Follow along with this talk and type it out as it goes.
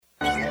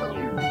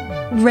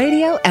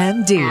Radio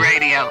MD.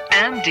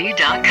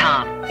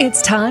 RadioMD.com.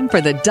 It's time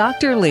for the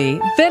Dr. Lee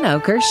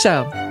Vinokur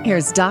Show.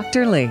 Here's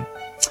Dr. Lee.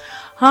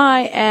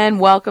 Hi, and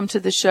welcome to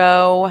the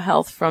show,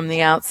 Health from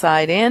the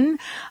Outside In.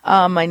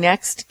 My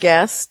next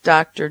guest,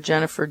 Dr.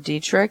 Jennifer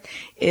Dietrich,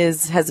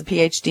 has a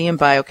PhD in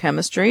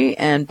biochemistry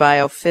and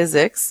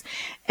biophysics,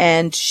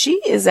 and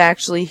she is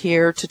actually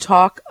here to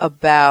talk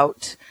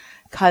about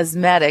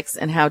cosmetics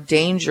and how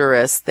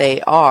dangerous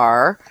they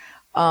are.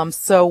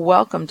 So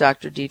welcome,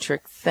 Dr.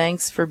 Dietrich.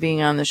 Thanks for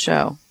being on the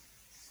show.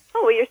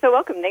 Oh, well, you're so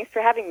welcome. Thanks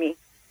for having me.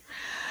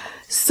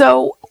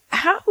 So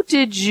how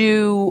did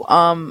you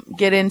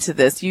get into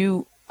this?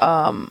 You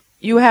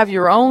have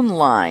your own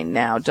line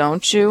now,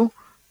 don't you?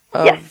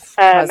 Yes,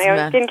 my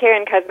own skincare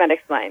and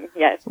cosmetics line,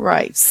 yes.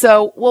 Right.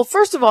 So, well,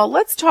 first of all,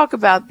 let's talk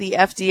about the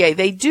FDA.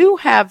 They do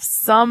have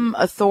some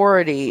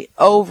authority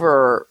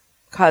over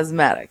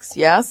cosmetics,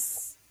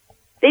 yes?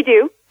 They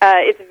do.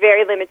 It's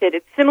very limited.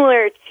 It's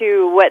similar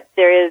to what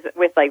there is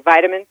with, like,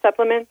 vitamin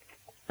supplements.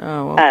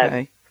 Oh,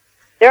 okay.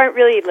 There aren't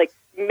really, like,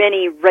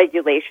 many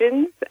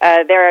regulations.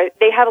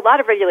 They have a lot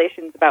of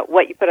regulations about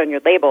what you put on your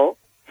label,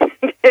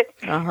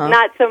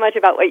 not so much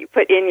about what you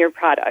put in your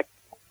product.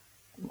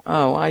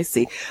 Oh, I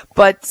see.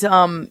 But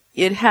the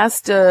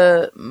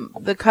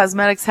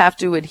cosmetics have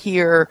to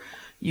adhere,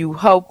 you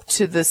hope,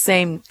 to the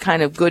same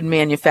kind of good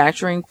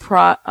manufacturing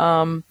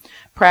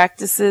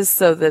practices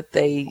so that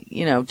they,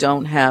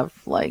 don't have,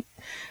 like,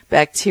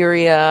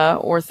 bacteria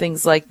or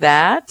things like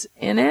that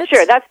in it?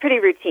 Sure, that's pretty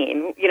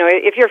routine.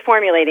 If you're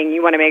formulating,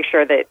 you want to make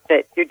sure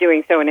that you're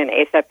doing so in an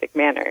aseptic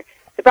manner.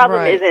 The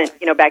problem isn't,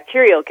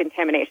 bacterial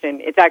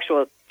contamination. It's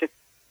actual just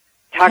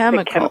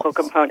toxic chemical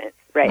components.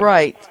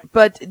 Right.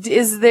 But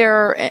is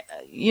there,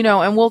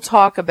 and we'll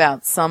talk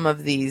about some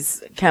of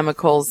these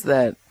chemicals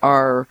that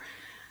are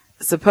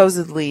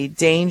supposedly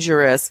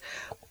dangerous,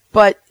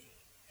 but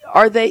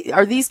are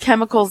these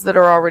chemicals that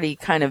are already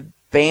kind of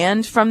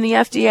banned from the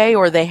FDA,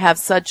 or they have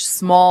such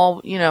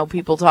small,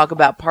 people talk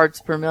about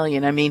parts per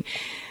million. I mean,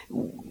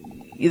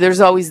 there's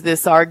always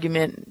this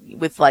argument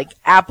with like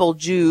apple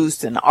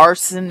juice and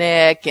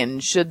arsenic,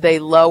 and should they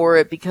lower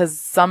it because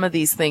some of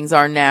these things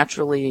are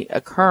naturally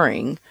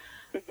occurring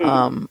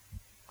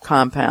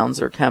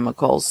compounds or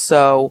chemicals.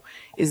 So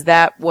is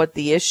that what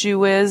the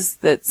issue is,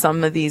 that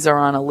some of these are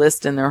on a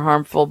list and they're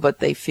harmful, but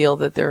they feel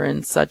that they're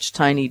in such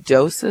tiny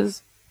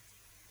doses?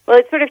 Well,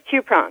 it's sort of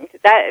two-pronged.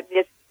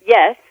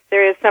 Yes,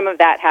 there is some of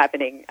that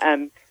happening.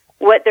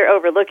 What they're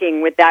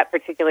overlooking with that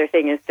particular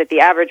thing is that the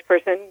average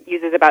person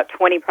uses about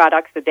 20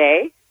 products a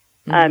day.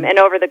 And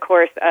over the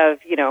course of,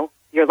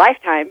 your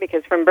lifetime,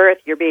 because from birth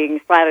you're being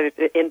slathered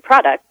in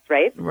products,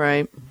 right?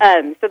 Right.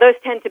 So those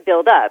tend to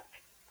build up.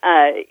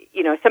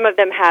 Some of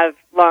them have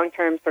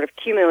long-term sort of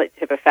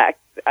cumulative effects.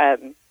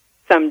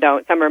 Some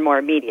don't. Some are more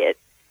immediate.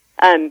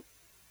 The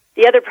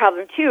other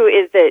problem, too,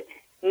 is that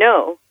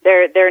no,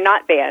 they're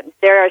not banned.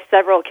 There are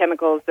several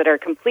chemicals that are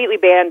completely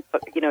banned,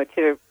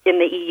 in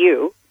the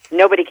EU.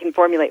 Nobody can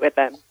formulate with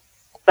them,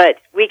 but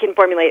we can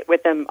formulate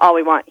with them all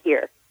we want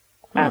here.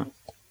 The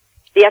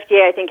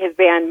FDA, I think, has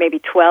banned maybe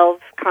 12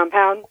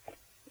 compounds,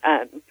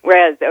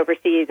 whereas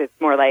overseas it's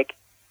more like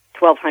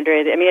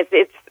 1,200. I mean,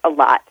 it's a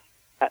lot.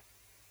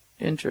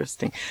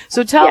 Interesting.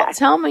 So tell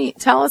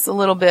us a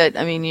little bit.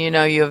 I mean, you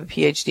have a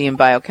PhD in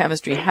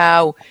biochemistry.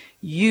 How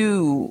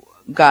you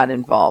got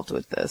involved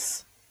with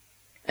this?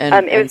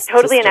 It was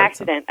totally an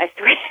accident, I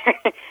swear.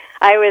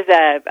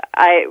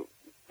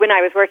 When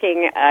I was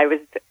working,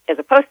 as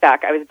a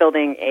postdoc, I was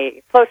building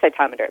a flow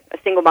cytometer, a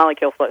single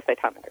molecule flow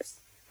cytometer,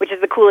 which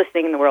is the coolest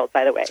thing in the world,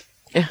 by the way.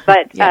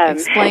 But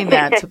explain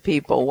that to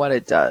people, what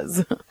it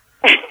does.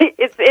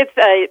 It's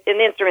an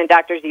instrument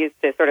doctors use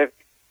to sort of,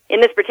 in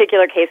this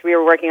particular case, we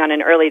were working on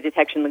an early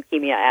detection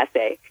leukemia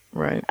assay.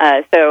 Right.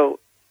 So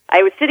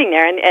I was sitting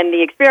there, and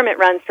the experiment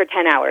runs for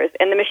 10 hours,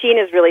 and the machine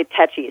is really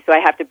touchy, so I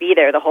have to be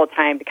there the whole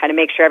time to kind of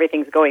make sure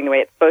everything's going the way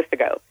it's supposed to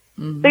go.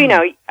 So,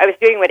 I was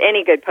doing what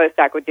any good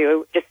postdoc would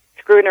do, just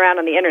screwing around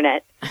on the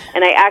Internet,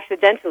 and I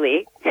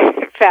accidentally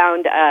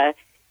found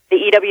the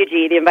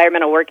EWG, the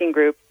Environmental Working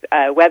Group's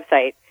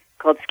website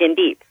called Skin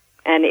Deep,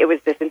 and it was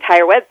this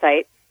entire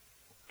website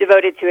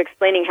devoted to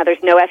explaining how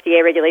there's no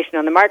FDA regulation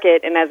on the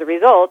market, and as a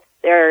result,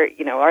 there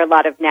are a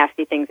lot of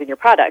nasty things in your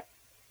product.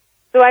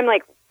 So I'm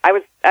like, I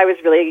was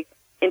really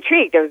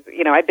intrigued.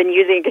 I've been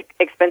using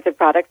expensive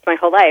products my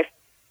whole life.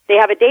 They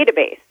have a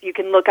database. You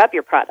can look up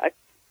your product,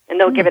 and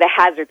they'll give it a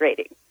hazard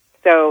rating.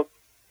 So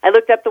I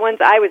looked up the ones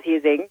I was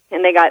using,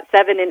 and they got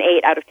 7 and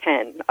 8 out of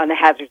 10 on the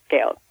hazard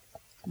scale.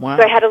 Wow.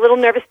 So I had a little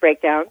nervous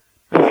breakdown.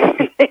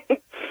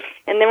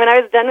 And then when I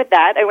was done with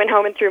that, I went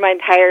home and threw my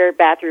entire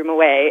bathroom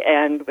away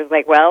and was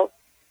like, well,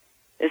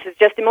 this is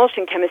just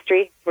emulsion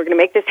chemistry. We're going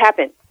to make this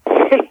happen.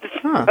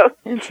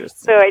 Interesting.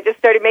 So I just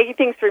started making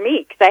things for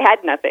me because I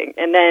had nothing.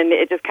 And then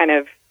it just kind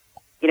of,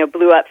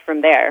 blew up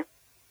from there.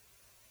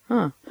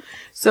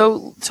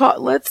 So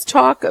let's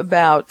talk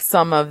about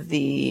some of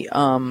the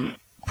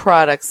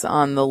products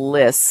on the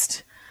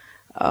list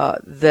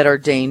that are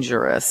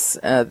dangerous,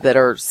 that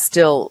are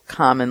still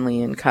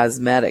commonly in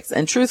cosmetics.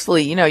 And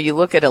truthfully, you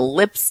look at a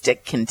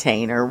lipstick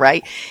container,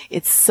 right?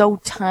 It's so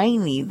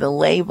tiny, the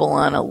label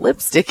on a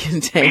lipstick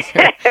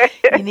container.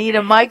 You need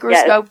a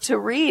microscope to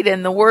read,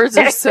 and the words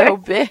are so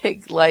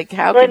big. Like,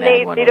 how can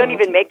anyone... They don't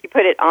even make you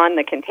put it on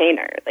the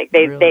container. Like,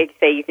 they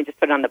say you can just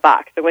put it on the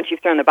box. So once you've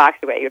thrown the box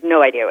away, you have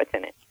no idea what's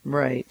in it.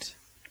 Right.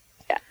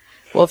 Yeah.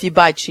 Well, if you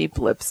buy cheap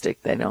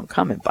lipstick, they don't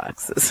come in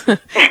boxes.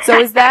 So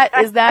is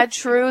that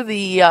true?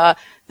 The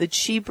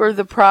cheaper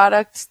the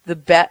product,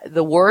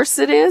 the worse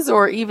it is,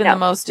 or even the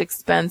most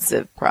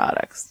expensive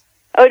products?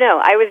 Oh, no.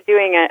 I was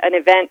doing an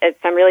event at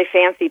some really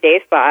fancy day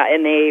spa,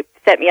 and they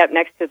set me up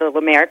next to the La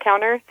Mer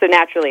counter. So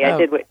naturally, I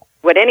did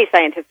what any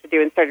scientist would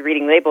do and started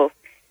reading labels.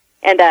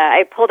 And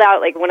I pulled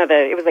out it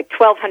was like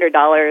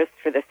 $1,200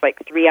 for this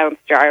 3-ounce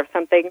jar of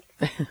something.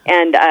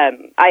 And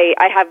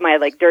I have my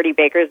dirty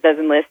baker's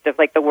dozen list of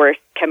the worst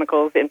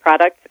chemicals in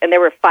products, and there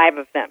were 5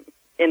 of them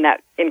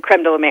in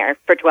Creme de la Mer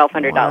for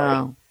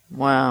 $1,200.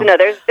 Wow. So no,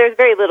 there's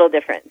very little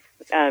difference.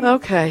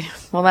 Okay,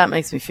 well that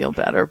makes me feel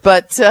better,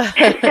 but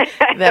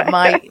that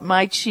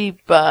my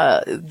cheap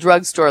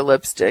drugstore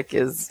lipstick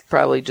is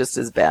probably just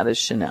as bad as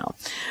Chanel.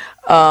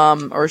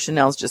 Or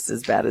Chanel's just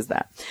as bad as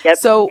that. Yep.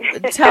 So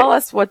tell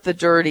us what the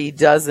dirty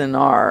dozen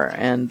are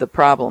and the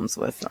problems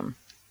with them.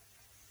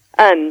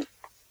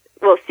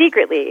 Well,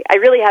 secretly, I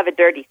really have a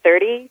dirty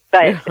 30,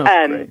 but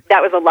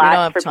that was a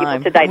lot for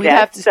people to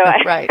digest.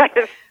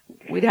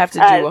 We'd have to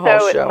do a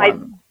whole show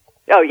on...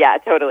 Oh, yeah,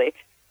 totally.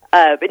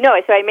 But no,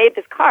 so I made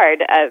this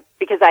card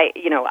because I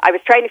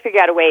was trying to figure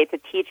out a way to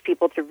teach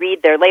people to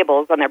read their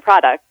labels on their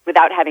products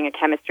without having a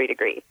chemistry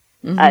degree.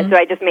 Mm-hmm. So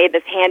I just made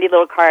this handy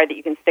little card that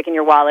you can stick in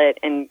your wallet,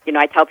 and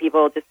I tell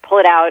people just pull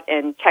it out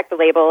and check the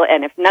label,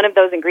 and if none of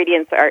those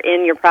ingredients are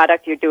in your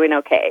product, you're doing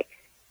okay.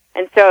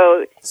 And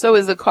so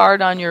is the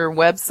card on your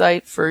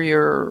website for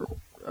your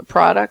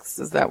products?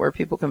 Is that where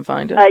people can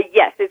find it?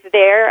 Yes, it's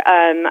there.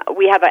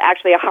 We have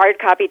actually a hard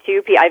copy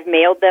too. I've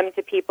mailed them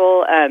to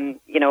people. I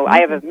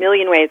have a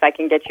million ways I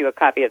can get you a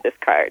copy of this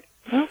card.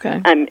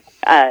 Okay.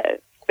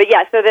 But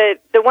yeah, so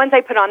the ones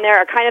I put on there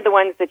are kind of the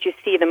ones that you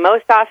see the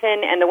most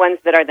often and the ones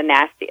that are the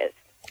nastiest.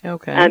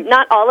 Okay.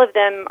 Not all of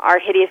them are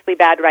hideously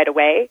bad right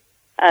away,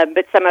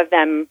 but some of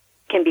them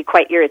can be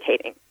quite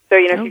irritating. So,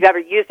 if you've ever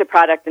used a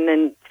product and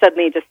then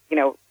suddenly just,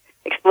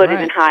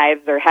 exploded in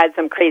hives or had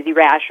some crazy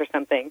rash or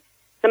something,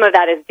 some of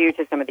that is due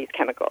to some of these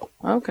chemicals.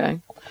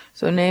 Okay.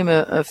 So name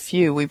a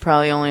few. We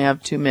probably only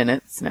have 2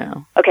 minutes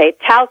now. Okay.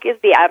 Talc is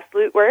the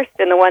absolute worst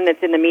and the one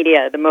that's in the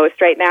media the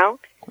most right now.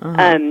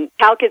 Uh-huh.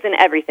 Talc is in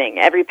everything.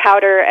 Every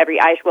powder, every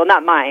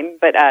not mine,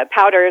 but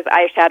powders,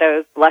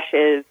 eyeshadows,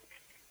 blushes,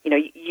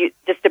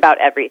 just about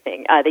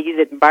everything. They use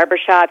it in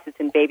barbershops. It's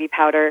in baby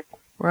powder.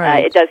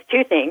 Right. It does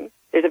 2 things.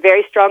 There's a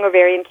very strong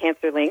ovarian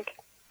cancer link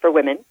for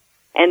women,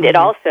 and it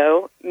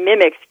also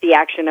mimics the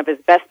action of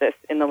asbestos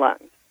in the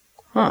lungs.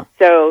 Huh.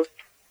 So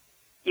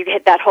you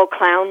get that whole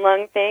clown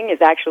lung thing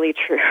is actually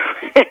true.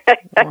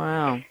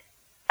 Wow.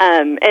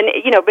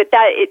 But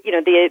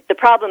the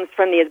problems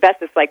from the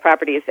asbestos-like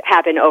properties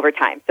happen over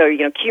time. So,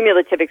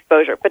 cumulative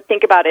exposure. But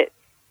think about it,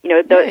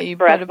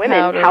 for us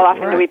women, how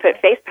often do we put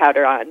face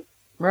powder on?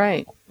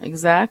 Right.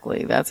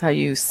 Exactly. That's how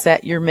you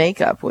set your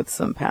makeup, with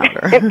some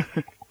powder.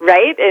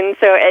 Right? And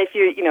so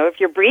if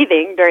you're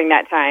breathing during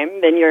that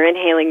time, then you're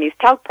inhaling these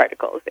talc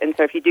particles. And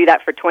so if you do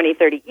that for 20,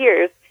 30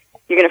 years,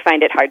 you're going to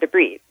find it hard to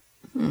breathe.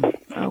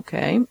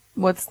 Okay.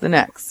 What's the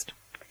next?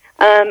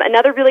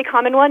 Another really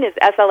common one is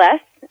SLS.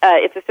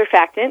 It's a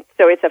surfactant,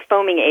 so it's a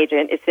foaming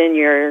agent. It's in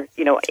your,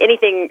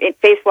 anything,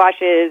 face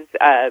washes,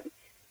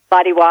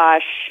 body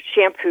wash,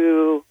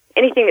 shampoo,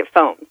 anything that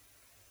foams.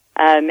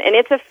 And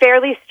it's a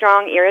fairly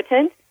strong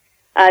irritant.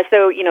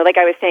 So, like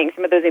I was saying,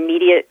 some of those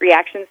immediate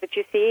reactions that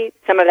you see,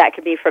 some of that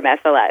could be from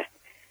SLS.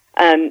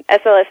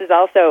 SLS is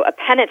also a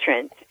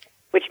penetrant,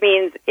 which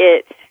means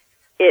it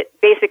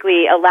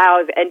basically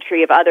allows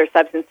entry of other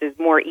substances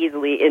more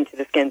easily into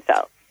the skin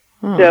cells.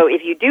 So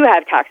if you do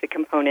have toxic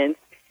components,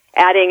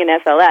 adding an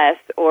SLS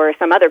or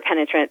some other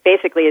penetrant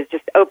basically is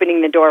just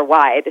opening the door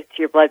wide to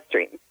your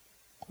bloodstream.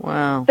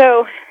 Wow.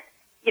 So,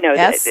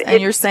 S,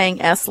 and you're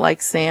saying S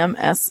like Sam,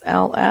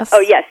 SLS? Oh,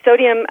 yes.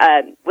 Sodium,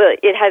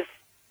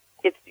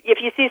 if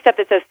you see stuff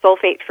that says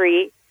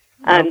sulfate-free,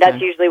 that's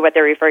usually what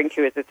they're referring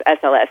to as it's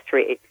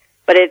SLS-free.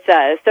 But it's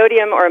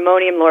sodium or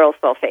ammonium lauryl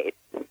sulfate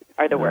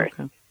are the worst.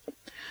 Okay.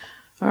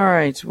 All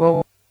right.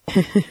 Well,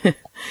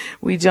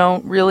 we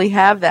don't really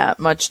have that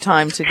much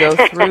time to go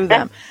through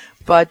them.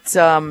 But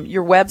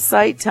your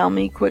website, tell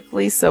me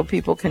quickly so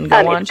people can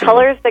go on. It's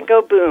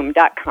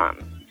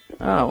colorsthatgoboom.com.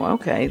 Oh,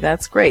 okay.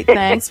 That's great.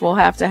 Thanks. We'll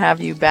have to have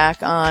you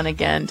back on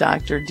again,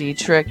 Dr.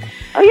 Dietrich.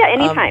 Oh, yeah,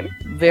 anytime.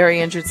 Very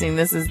interesting.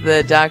 This is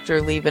the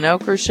Dr. Lee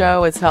Vinokur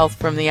Show. It's Health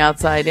from the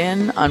Outside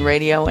In on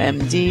Radio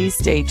MD.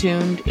 Stay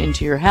tuned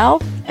into your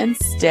health and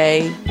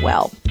stay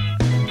well.